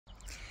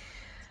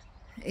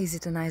Is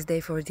it a nice day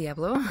for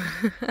Diablo?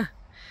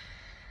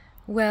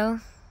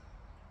 Well,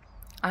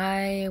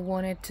 I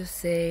wanted to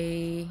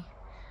say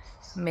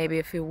maybe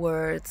a few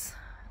words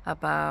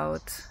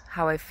about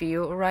how I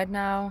feel right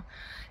now.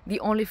 The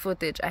only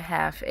footage I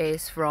have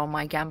is from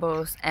my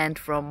gambos and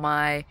from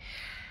my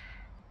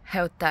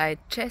held tight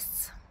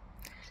chests.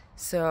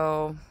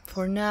 So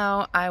for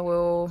now I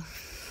will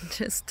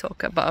just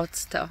talk about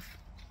stuff.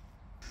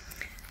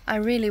 I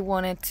really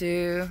wanted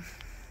to,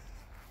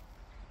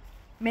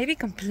 maybe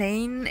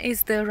complain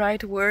is the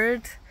right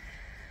word,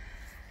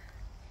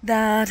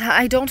 that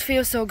I don't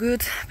feel so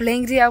good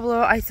playing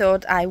Diablo. I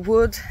thought I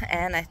would,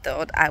 and I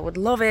thought I would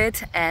love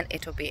it and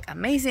it would be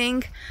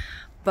amazing,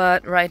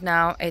 but right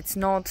now it's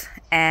not,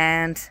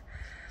 and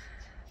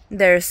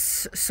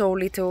there's so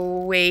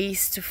little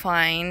ways to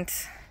find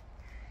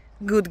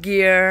good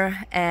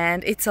gear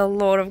and it's a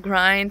lot of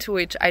grind,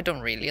 which I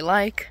don't really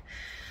like.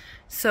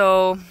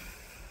 So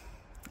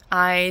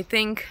I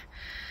think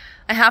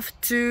I have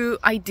two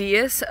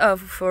ideas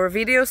for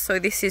videos, so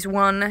this is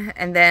one,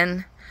 and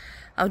then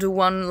I'll do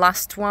one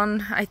last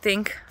one, I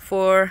think,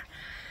 for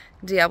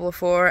Diablo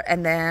 4,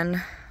 and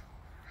then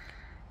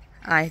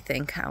I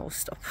think I will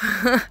stop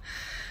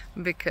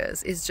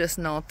because it's just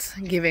not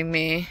giving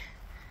me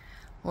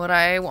what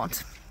I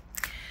want.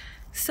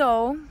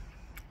 So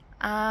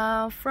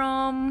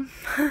from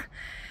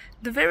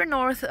the very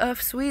north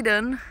of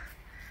Sweden,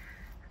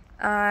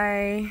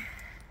 I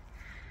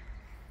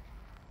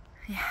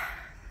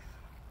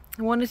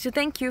wanted to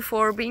thank you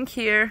for being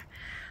here.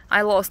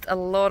 I lost a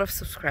lot of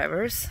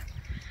subscribers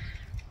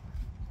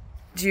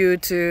due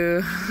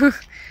to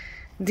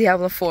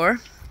Diablo 4,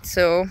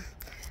 so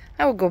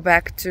I will go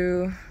back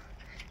to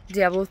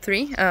Diablo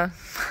 3.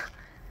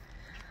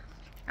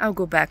 I'll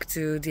go back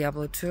to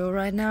Diablo 2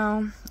 right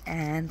now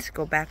and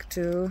go back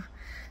to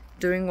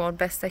doing what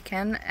best I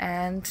can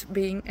and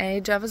being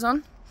a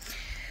Javazon.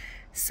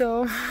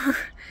 So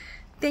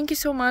thank you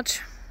so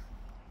much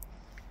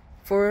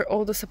for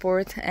all the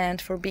support and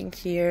for being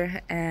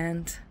here,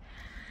 and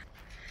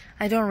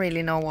I don't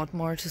really know what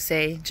more to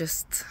say,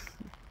 just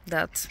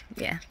that,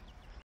 yeah.